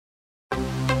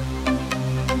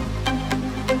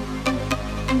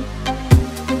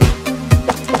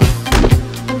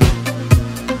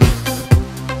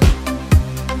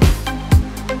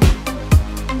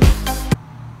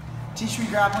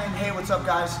TeachMeGrappling. Hey, what's up,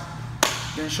 guys?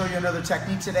 I'm going to show you another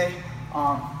technique today.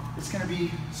 It's going to be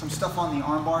some stuff on the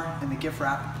armbar and the gift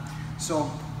wrap. So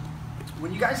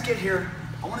when you guys get here,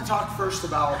 I want to talk first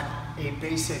about a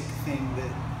basic thing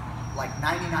that like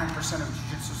 99% of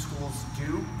jiu-jitsu schools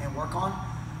do and work on.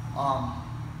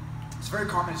 It's very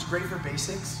common. It's great for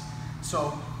basics.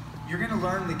 So you're going to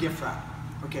learn the gift wrap.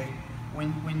 Okay,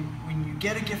 when you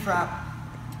get a gift wrap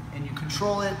and you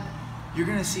control it, you're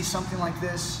going to see something like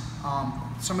this.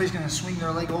 Somebody's going to swing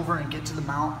their leg over and get to the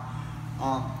mount.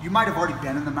 You might have already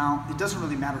been in the mount. It doesn't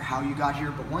really matter how you got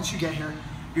here, but once you get here,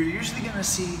 you're usually going to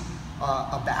see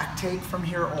a back take from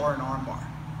here or an armbar.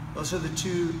 Those are the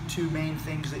two main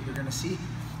things that you're going to see.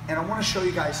 And I want to show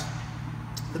you guys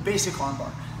the basic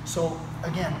armbar. So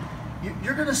again,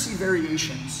 you're going to see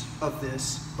variations of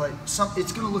this, but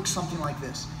it's going to look something like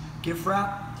this. Gift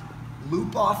wrap,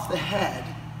 loop off the head,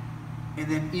 and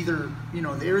then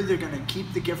they're either going to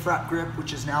keep the gift wrap grip,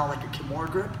 which is now like a Kimura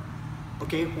grip,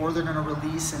 okay, or they're going to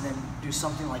release and then do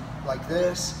something like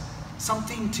this,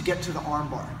 something to get to the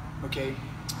armbar, okay.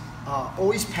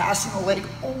 Always passing the leg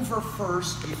over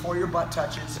first before your butt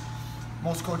touches.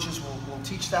 Most coaches will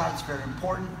teach that. It's very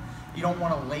important. You don't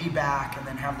want to lay back and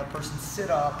then have the person sit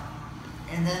up,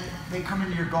 and then they come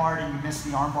into your guard and you miss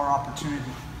the armbar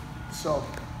opportunity. So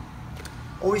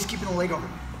always keeping the leg over.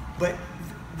 But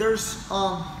there's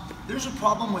a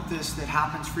problem with this that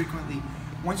happens frequently.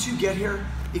 Once you get here,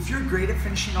 if you're great at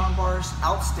finishing armbars,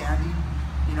 outstanding.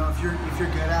 If you're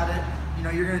good at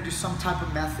it, you're gonna do some type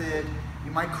of method.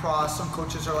 You might cross. Some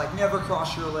coaches are like, never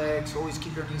cross your legs, always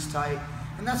keep your knees tight,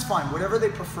 and that's fine. Whatever they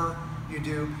prefer, you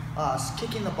do.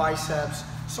 Kicking the biceps,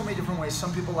 so many different ways.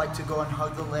 Some people like to go and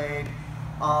hug the leg.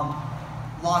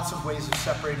 Lots of ways of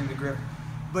separating the grip.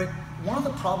 But one of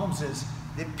the problems is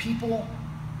that people,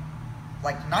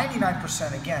 like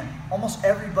 99%, again, almost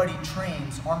everybody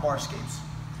trains armbar escapes.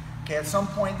 Okay, at some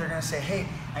point they're gonna say, hey,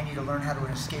 I need to learn how to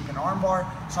escape an armbar,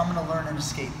 so I'm gonna learn an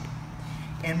escape.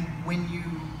 And when you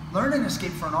learn an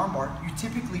escape for an armbar, you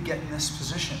typically get in this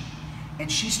position,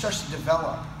 and she starts to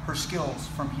develop her skills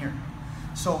from here.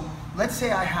 So let's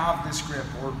say I have this grip,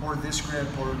 or this grip,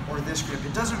 or this grip.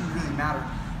 It doesn't really matter,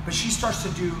 but she starts to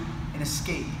do an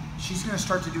escape. She's gonna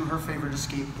start to do her favorite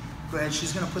escape. Go ahead,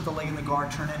 she's gonna put the leg in the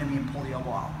guard, turn into me, and pull the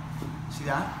elbow out. See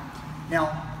that?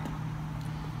 Now,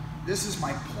 this is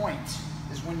my point,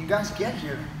 is when you guys get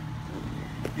here,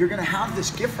 you're gonna have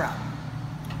this gift wrap.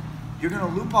 You're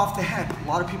gonna loop off the head. A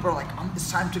lot of people are like,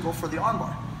 it's time to go for the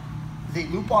armbar. They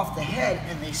loop off the head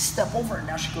and they step over, and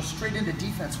now she goes straight into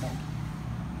defense mode,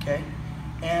 okay?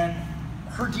 And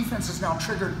her defense is now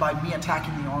triggered by me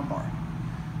attacking the armbar.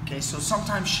 Okay, so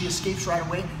sometimes she escapes right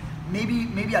away.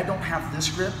 Maybe I don't have this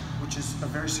grip, which is a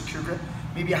very secure grip.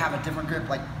 Maybe I have a different grip,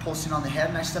 like posting on the head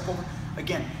and I step over.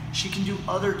 Again, she can do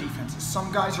other defenses.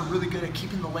 Some guys are really good at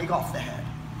keeping the leg off the head.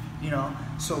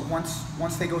 So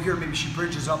once they go here, maybe she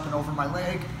bridges up and over my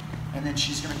leg, and then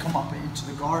she's gonna come up into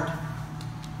the guard.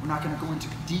 We're not gonna go into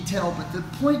detail, but the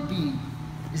point being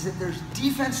is that there's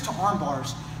defense to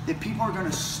armbars that people are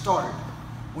gonna start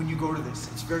when you go to this.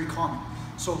 It's very common.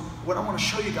 So what I wanna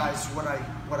show you guys, what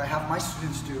I have my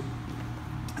students do,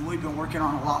 and we've been working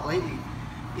on a lot lately,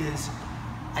 is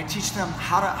I teach them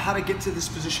how to get to this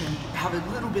position, have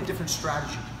a little bit different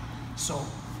strategy. So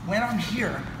when I'm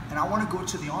here and I want to go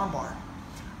to the armbar,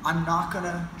 I'm not going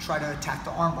to try to attack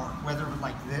the armbar, whether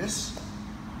like this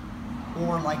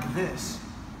or like this,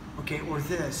 okay, or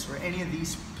this, or any of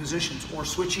these positions, or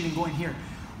switching and going here.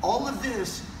 All of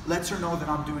this lets her know that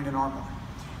I'm doing an armbar.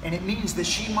 And it means that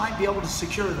she might be able to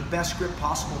secure the best grip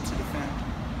possible to defend.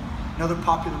 Another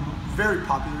popular, very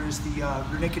popular, is the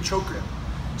rear naked choke grip.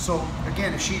 So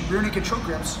again, if she rear naked choke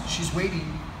grips, she's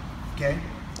waiting, okay?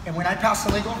 And when I pass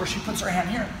the leg over, she puts her hand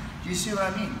here. Do you see what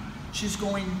I mean? She's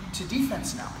going to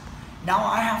defense now. Now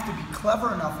I have to be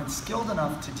clever enough and skilled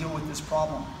enough to deal with this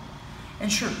problem.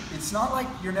 And sure, it's not like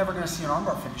you're never gonna see an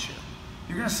armbar finish here.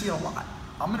 You're gonna see it a lot.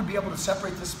 I'm gonna be able to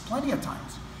separate this plenty of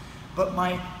times. But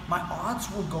my odds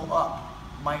will go up.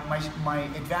 My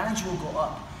advantage will go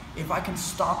up if I can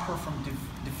stop her from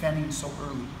defending so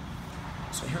early.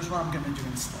 So here's what I'm gonna do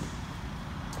instead.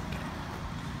 Okay.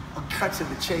 I'll cut to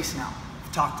the chase now.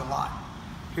 I've talked a lot.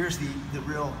 Here's the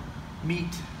real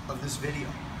meat of this video.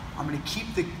 I'm gonna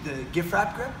keep the gift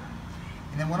wrap grip,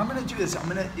 and then what I'm gonna do is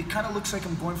it kind of looks like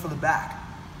I'm going for the back.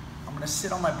 I'm gonna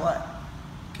sit on my butt,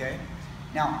 okay?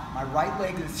 Now, my right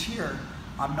leg that's here,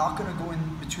 I'm not gonna go in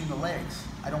between the legs.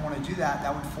 I don't wanna do that.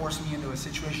 That would force me into a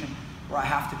situation where I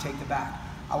have to take the back.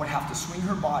 I would have to swing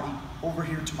her body over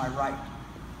here to my right.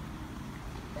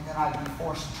 And then I'd be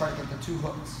forced to try to get the two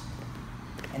hooks.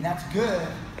 And that's good,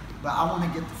 but I want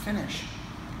to get the finish.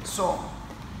 So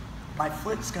my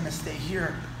foot's gonna stay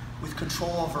here with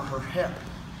control over her hip.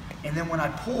 And then when I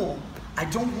pull, I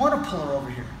don't wanna pull her over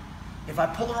here. If I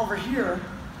pull her over here,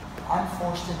 I'm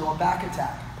forced into a back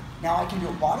attack. Now I can do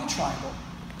a body triangle,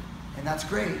 and that's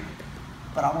great,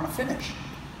 but I wanna finish.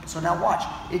 So now watch,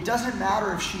 it doesn't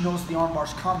matter if she knows the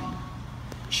armbar's coming.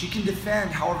 She can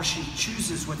defend however she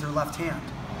chooses with her left hand.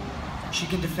 She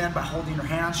can defend by holding her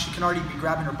hands. She can already be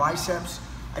grabbing her biceps.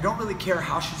 I don't really care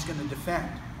how she's gonna defend.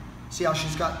 See how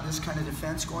she's got this kind of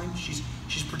defense going? She's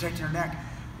protecting her neck.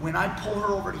 When I pull her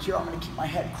over to here, I'm gonna keep my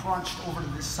head crunched over to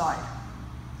this side,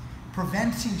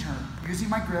 preventing her, using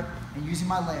my grip and using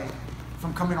my leg,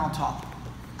 from coming on top.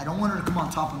 I don't want her to come on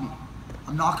top of me.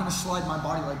 I'm not gonna slide my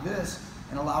body like this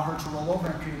and allow her to roll over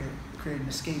and create an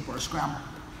escape or a scramble.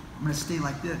 I'm gonna stay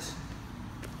like this.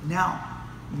 Now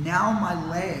my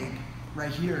leg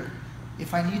right here,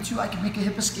 if I need to, I can make a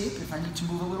hip escape if I need to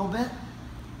move a little bit.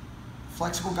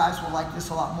 Flexible guys will like this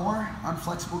a lot more.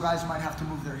 Unflexible guys might have to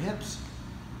move their hips,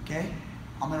 okay?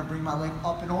 I'm gonna bring my leg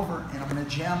up and over, and I'm gonna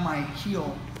jam my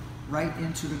heel right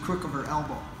into the crook of her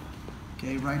elbow,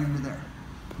 okay, right into there.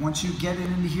 Once you get it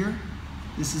into here,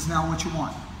 this is now what you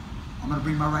want. I'm gonna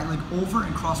bring my right leg over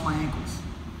and cross my ankles,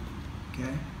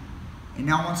 okay? And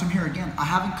now once I'm here, again, I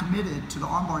haven't committed to the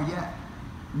armbar yet.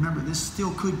 Remember, this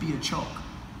still could be a choke,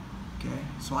 okay?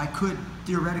 So I could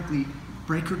theoretically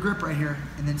break her grip right here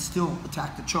and then still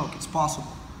attack the choke. It's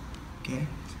possible, okay?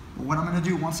 But what I'm gonna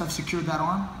do, once I've secured that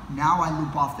arm, now I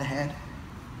loop off the head,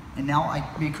 and now I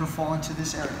make her fall into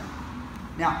this area.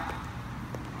 Now,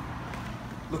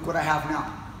 look what I have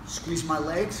now. Squeeze my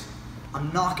legs.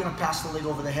 I'm not gonna pass the leg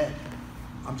over the head.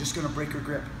 I'm just gonna break her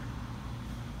grip.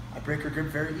 I break her grip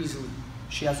very easily.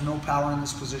 She has no power in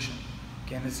this position.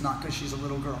 Okay, and it's not because she's a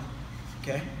little girl.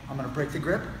 Okay, I'm gonna break the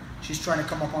grip. She's trying to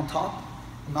come up on top.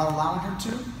 I'm not allowing her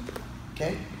to.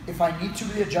 Okay, if I need to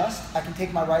readjust, I can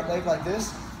take my right leg like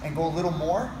this and go a little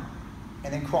more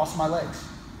and then cross my legs.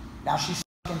 Now she's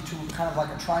stuck into kind of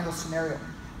like a triangle scenario,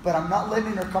 but I'm not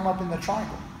letting her come up in the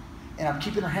triangle. And I'm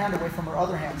keeping her hand away from her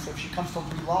other hand, so if she comes to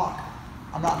relock,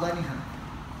 I'm not letting her.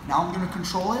 Now I'm gonna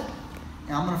control it,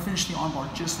 and I'm gonna finish the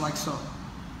armbar just like so.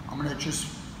 I'm gonna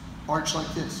just arch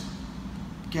like this,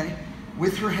 okay?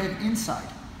 With her head inside.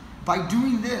 By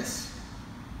doing this,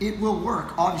 it will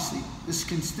work, obviously.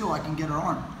 I can get her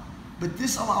arm. But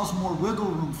this allows more wiggle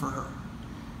room for her.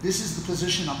 This is the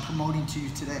position I'm promoting to you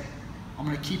today. I'm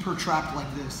gonna keep her trapped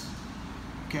like this,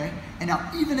 okay? And now,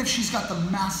 even if she's got the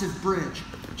massive bridge,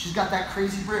 she's got that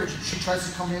crazy bridge, she tries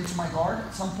to come into my guard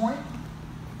at some point,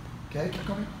 okay, keep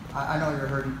coming. I know you're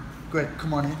hurting. Good,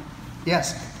 come on in.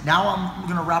 Yes, now I'm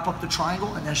gonna wrap up the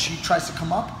triangle, and as she tries to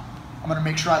come up, I'm gonna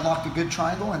make sure I lock the good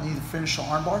triangle and either finish the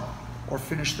armbar or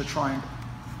finish the triangle,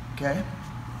 okay?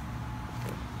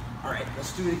 All right,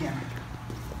 let's do it again.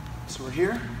 So we're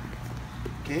here,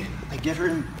 okay? I get her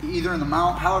in, either in the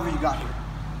mount, however you got here.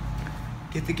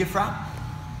 Get the gift wrap,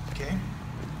 okay?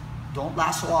 Don't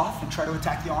lasso off and try to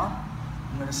attack the arm.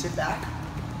 I'm gonna sit back,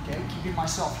 okay? Keeping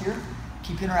myself here,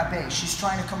 keeping her at bay. She's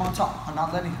trying to come on top. I'm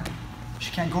not letting her. She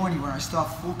can't go anywhere. I still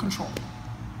have full control.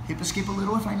 Hip escape a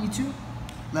little if I need to.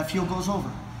 Left heel goes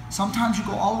over. Sometimes you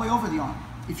go all the way over the arm.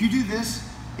 If you do this,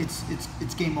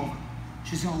 it's game over.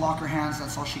 She's gonna lock her hands,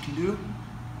 that's all she can do.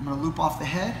 I'm gonna loop off the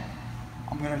head.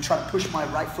 I'm gonna try to push my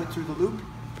right foot through the loop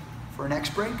for an X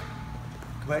break,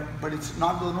 but it's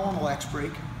not the normal X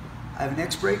break. I have an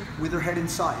X break with her head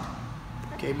inside.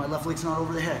 Okay, my left leg's not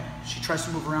over the head. She tries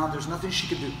to move around, there's nothing she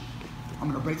can do. I'm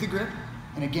gonna break the grip,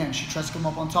 and again, she tries to come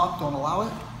up on top, don't allow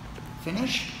it.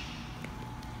 Finish.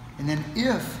 And then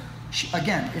if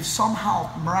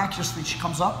somehow, miraculously, she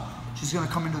comes up, she's gonna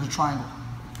come into the triangle,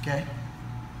 okay?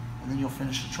 And then you'll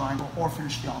finish the triangle or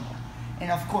finish the armbar.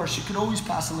 And of course, you could always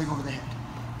pass the leg over the head.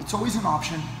 It's always an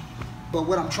option, but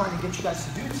what I'm trying to get you guys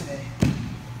to do today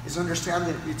is understand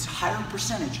that it's higher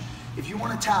percentage. If you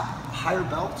wanna tap a higher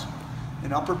belt,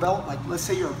 an upper belt, like let's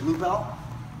say you're a blue belt,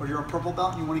 or you're a purple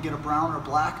belt and you wanna get a brown or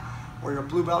black, or you're a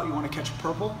blue belt, you wanna catch a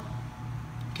purple,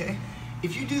 okay?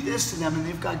 If you do this to them and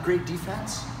they've got great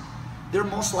defense, they're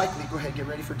most likely, go ahead, get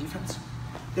ready for defense.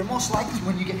 They're most likely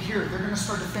when you get here, they're gonna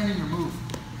start defending your move.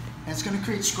 And it's gonna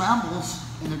create scrambles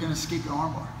and they're gonna escape your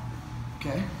armbar,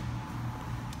 okay?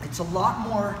 It's a lot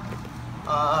more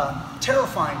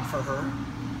terrifying for her,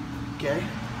 okay?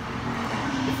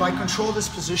 If I control this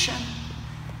position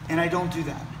and I don't do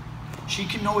that. She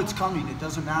can know it's coming, it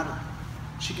doesn't matter.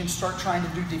 She can start trying to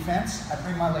do defense. I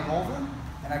bring my leg over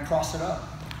and I cross it up.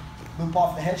 Loop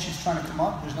off the head, she's trying to come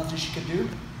up, there's nothing she can do.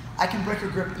 I can break her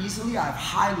grip easily, I have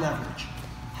high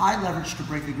leverage to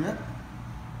break the grip.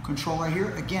 Control right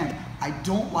here. Again, I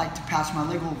don't like to pass my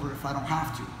leg over if I don't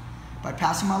have to. By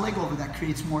passing my leg over, that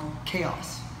creates more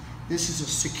chaos. This is a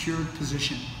secured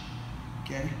position,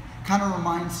 okay? Kind of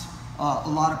reminds a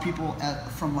lot of people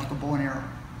from like a bow and arrow.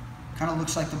 Kind of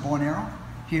looks like the bow and arrow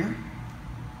here,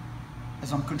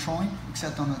 as I'm controlling,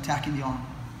 except I'm attacking the arm,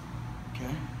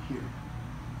 okay, here.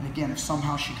 And again, if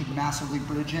somehow she could massively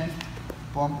bridge in,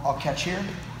 boom, I'll catch here,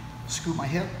 scoop my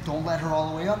hip, don't let her all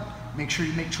the way up. Make sure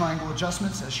you make triangle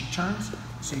adjustments as she turns,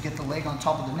 so you get the leg on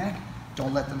top of the neck.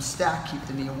 Don't let them stack, keep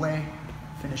the knee away,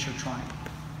 finish your triangle,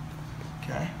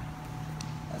 okay?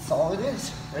 That's all it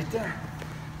is, right there.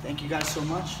 Thank you guys so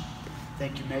much.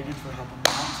 Thank you, Megan, for helping me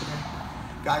out today.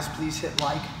 Guys, please hit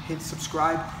like, hit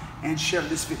subscribe, and share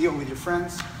this video with your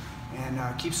friends.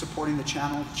 And keep supporting the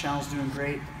channel. The channel's doing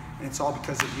great, and it's all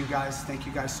because of you guys. Thank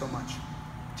you guys so much.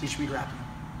 Teach me grappling.